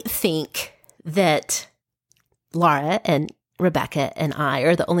 you might think that Laura and Rebecca and I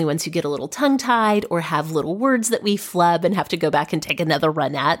are the only ones who get a little tongue-tied or have little words that we flub and have to go back and take another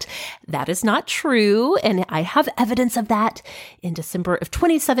run at. That is not true, and I have evidence of that. In December of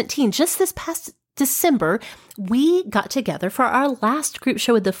 2017, just this past December, we got together for our last group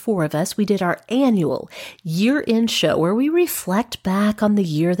show with the four of us. We did our annual year-end show where we reflect back on the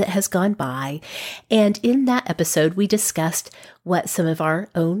year that has gone by. And in that episode, we discussed what some of our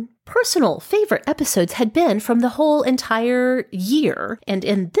own personal favorite episodes had been from the whole entire year. And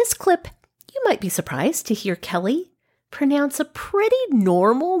in this clip, you might be surprised to hear Kelly pronounce a pretty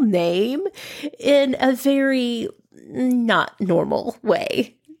normal name in a very not normal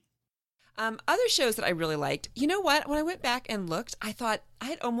way. Other shows that I really liked, you know what? When I went back and looked, I thought I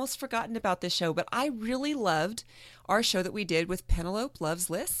had almost forgotten about this show, but I really loved our show that we did with Penelope Loves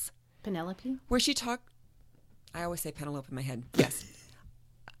Lists. Penelope? Where she talked, I always say Penelope in my head. Yes.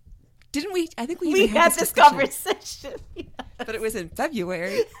 Didn't we? I think we had this conversation. Yes. But it was in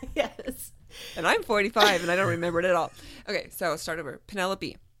February. Yes. And I'm 45 and I don't remember it at all. Okay, so start over.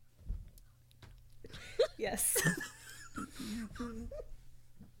 Penelope. Yes.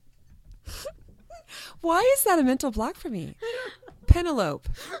 Why is that a mental block for me? Penelope.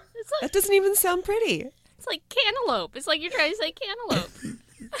 That doesn't even sound pretty. It's like cantaloupe. It's like you're trying to say cantaloupe.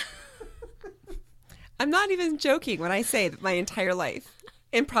 I'm not even joking when I say that my entire life,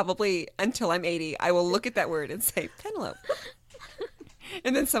 and probably until I'm 80, I will look at that word and say Penelope.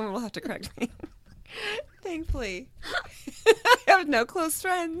 And then someone will have to correct me. Thankfully. I have no close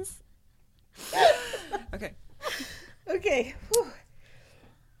friends. Okay. Okay. Whew.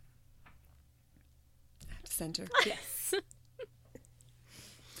 Center. Yes.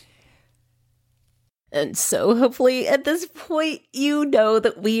 And so hopefully at this point, you know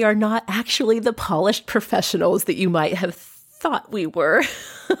that we are not actually the polished professionals that you might have thought we were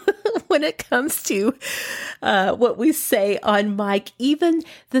when it comes to what we say on mic. Even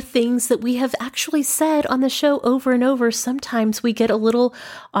the things that we have actually said on the show over and over, sometimes we get a little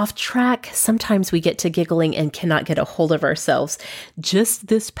off track. Sometimes we get to giggling and cannot get a hold of ourselves. Just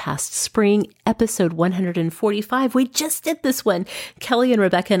this past spring, episode 145, we just did this one. Kelly and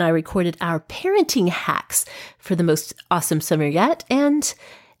Rebecca and I recorded our parenting hacks for the most awesome summer yet, and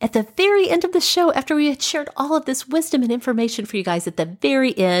At the very end of the show, after we had shared all of this wisdom and information for you guys at the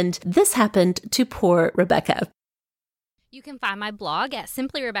very end, this happened to poor Rebecca. You can find my blog at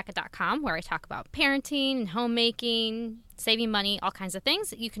simplyrebecca.com, where I talk about parenting and homemaking, saving money, all kinds of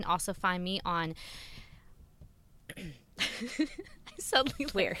things. You can also find me on... I suddenly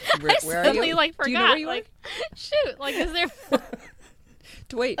where are you? Like, forgot. Do you know where you are? Shoot, like, is there...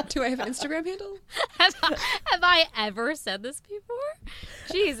 Wait, do I have an Instagram handle? Have I ever said this before?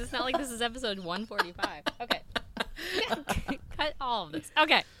 Jeez, it's not like this is episode 145. Okay. Cut all of this.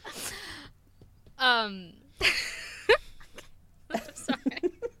 Okay. Sorry.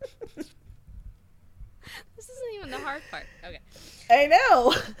 This isn't even the hard part. Okay. I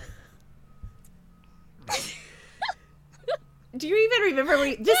know. Do you even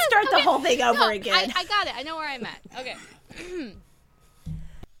remember? Just start the whole thing over again. I got it. I know where I'm at. Okay.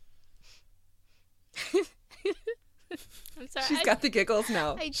 I'm sorry. She's got the giggles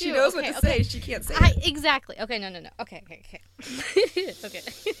now. I do. She knows what to say. She can't say it. Exactly. Okay, no. Okay. Okay.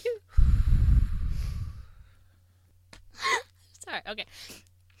 Sorry. Okay.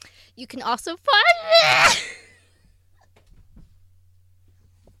 You can also find...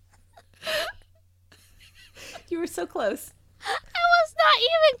 You were so close. I was not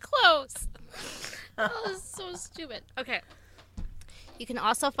even close. That was so stupid. Okay. You can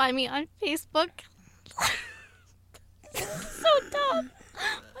also find me on Facebook. So dumb.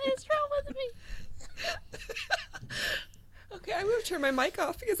 What is wrong with me? Okay, I'm going to turn my mic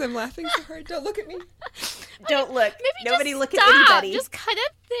off because I'm laughing so hard. Don't look at me. Don't look. Maybe Nobody look stop. at anybody. Just cut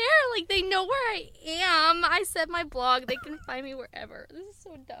it there. Like, they know where I am. I said my blog. They can find me wherever. This is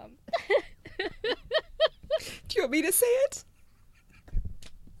so dumb. Do you want me to say it?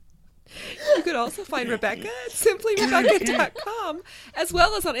 You could also find Rebecca at simplyrebecca.com, as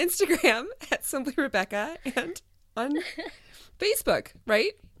well as on Instagram at simplyrebecca and on Facebook,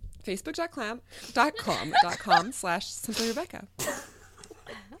 right? Facebook.com/simplyrebecca.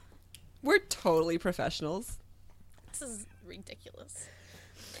 We're totally professionals. This is ridiculous.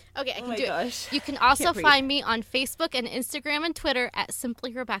 Okay, I can do gosh. it. You can also find me on Facebook and Instagram and Twitter at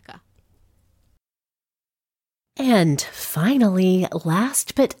simplyrebecca. And finally,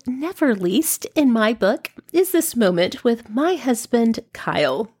 last but never least in my book, is this moment with my husband,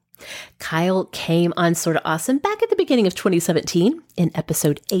 Kyle. Kyle came on Sorta Awesome back at the beginning of 2017 in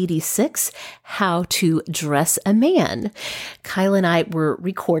episode 86, How to Dress a Man. Kyle and I were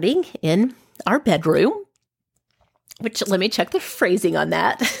recording in our bedroom, which let me check the phrasing on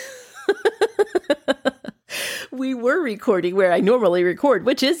that. We were recording where I normally record,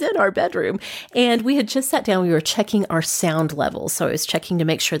 which is in our bedroom. And we had just sat down. We were checking our sound levels. So I was checking to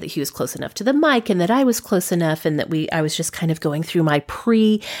make sure that he was close enough to the mic and that I was close enough and that I was just kind of going through my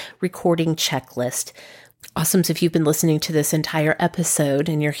pre-recording checklist. Awesomes, if you've been listening to this entire episode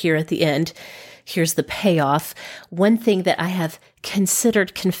and you're here at the end, here's the payoff. One thing that I have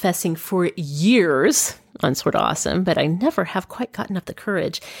considered confessing for years on Sorta Awesome, but I never have quite gotten up the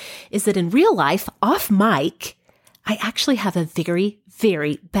courage, is that in real life, off mic, I actually have a very,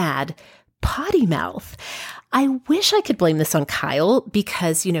 very bad potty mouth. I wish I could blame this on Kyle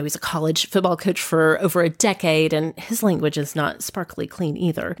because, he's a college football coach for over a decade and his language is not sparkly clean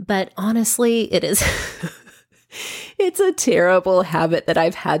either. But honestly, it is... It's a terrible habit that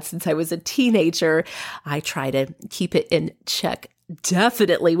I've had since I was a teenager. I try to keep it in check,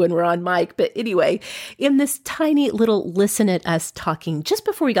 definitely when we're on mic. But anyway, in this tiny little listen at us talking just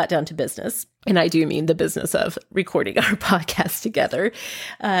before we got down to business, and I do mean the business of recording our podcast together,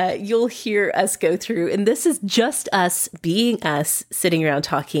 you'll hear us go through, and this is just us being us, sitting around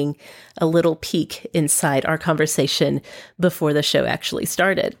talking, a little peek inside our conversation before the show actually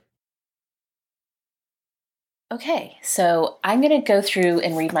started. Okay, so I'm going to go through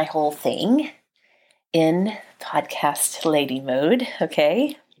and read my whole thing in podcast lady mode,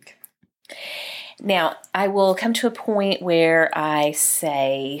 okay? Now, I will come to a point where I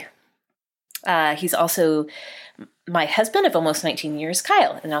say, he's also my husband of almost 19 years,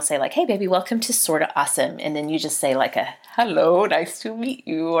 Kyle. And I'll say like, hey, baby, welcome to Sorta Awesome. And then you just say like hello, nice to meet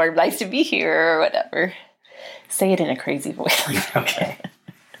you, or nice to be here, or whatever. Say it in a crazy voice. Okay.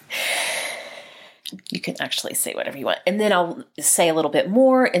 You can actually say whatever you want. And then I'll say a little bit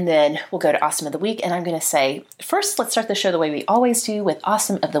more, and then we'll go to Awesome of the Week. And I'm going to say, first, let's start the show the way we always do with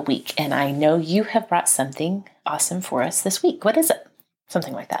Awesome of the Week. And I know you have brought something awesome for us this week. What is it?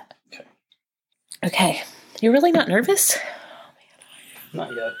 Something like that. Okay. You're really not nervous? Oh, man.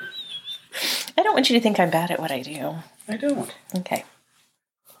 Not yet. I don't want you to think I'm bad at what I do. I don't. Okay.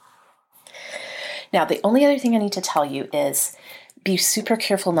 Now, the only other thing I need to tell you is be super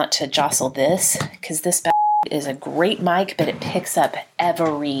careful not to jostle this, because this is a great mic, but it picks up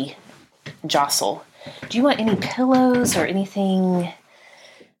every jostle. Do you want any pillows or anything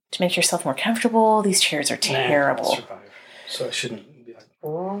to make yourself more comfortable? These chairs are terrible. I'll survive. So I shouldn't be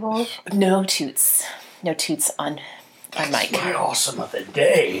like, No toots. No toots on mic. my awesome of the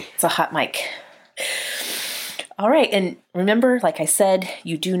day. It's a hot mic. All right, and remember, like I said,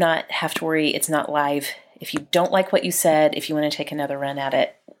 you do not have to worry. It's not live. If you don't like what you said, if you want to take another run at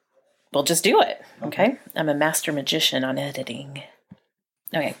it, we'll just do it, okay? I'm a master magician on editing.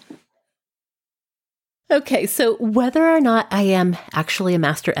 Okay. Okay, so whether or not I am actually a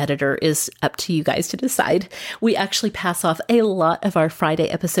master editor is up to you guys to decide. We actually pass off a lot of our Friday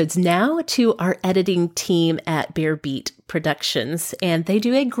episodes now to our editing team at Bear Beat Productions, and they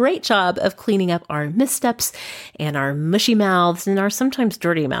do a great job of cleaning up our missteps and our mushy mouths and our sometimes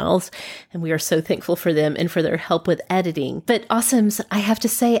dirty mouths, and we are so thankful for them and for their help with editing. But Awesomes, I have to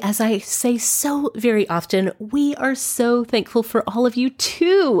say, as I say so very often, we are so thankful for all of you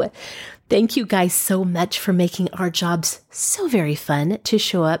too. Thank you guys so much for making our jobs so very fun to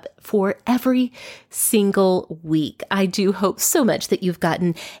show up for every single week. I do hope so much that you've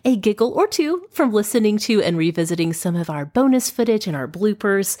gotten a giggle or two from listening to and revisiting some of our bonus footage and our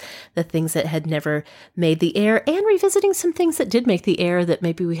bloopers, the things that had never made the air, and revisiting some things that did make the air that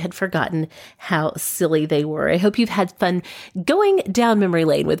maybe we had forgotten how silly they were. I hope you've had fun going down memory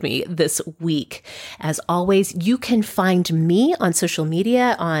lane with me this week. As always, you can find me on social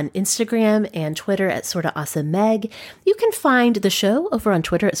media on Instagram and Twitter at Sorta Awesome Meg. You can find the show over on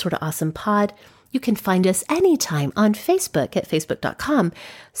Twitter at Sorta Awesome Pod. You can find us anytime on Facebook at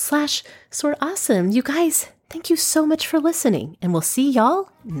facebook.com/Sorta Awesome. You guys, thank you so much for listening, and we'll see y'all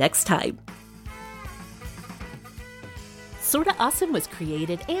next time. Sorta Awesome was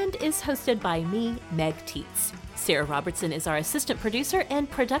created and is hosted by me, Meg Tietz. Sarah Robertson is our assistant producer, and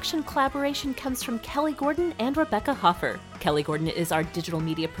production collaboration comes from Kelly Gordon and Rebecca Hoffer. Kelly Gordon is our digital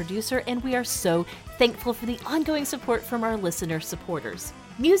media producer, and we are so thankful for the ongoing support from our listener supporters.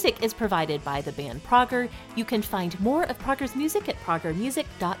 Music is provided by the band Prager. You can find more of Prager's music at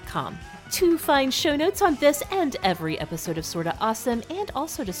pragermusic.com. To find show notes on this and every episode of Sorta Awesome, and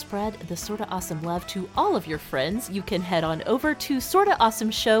also to spread the Sorta Awesome love to all of your friends, you can head on over to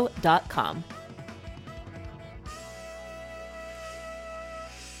sortaawesomeshow.com.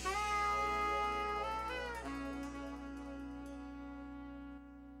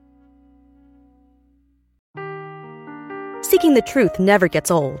 Seeking the truth never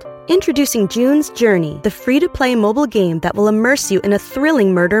gets old. Introducing June's Journey, the free-to-play mobile game that will immerse you in a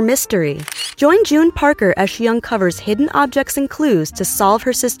thrilling murder mystery. Join June Parker as she uncovers hidden objects and clues to solve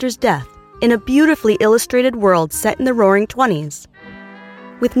her sister's death in a beautifully illustrated world set in the Roaring '20s.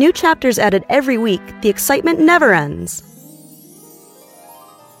 With new chapters added every week, the excitement never ends.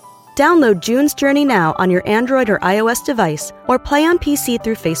 Download June's Journey now on your Android or iOS device, or play on PC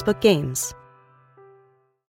through Facebook Games.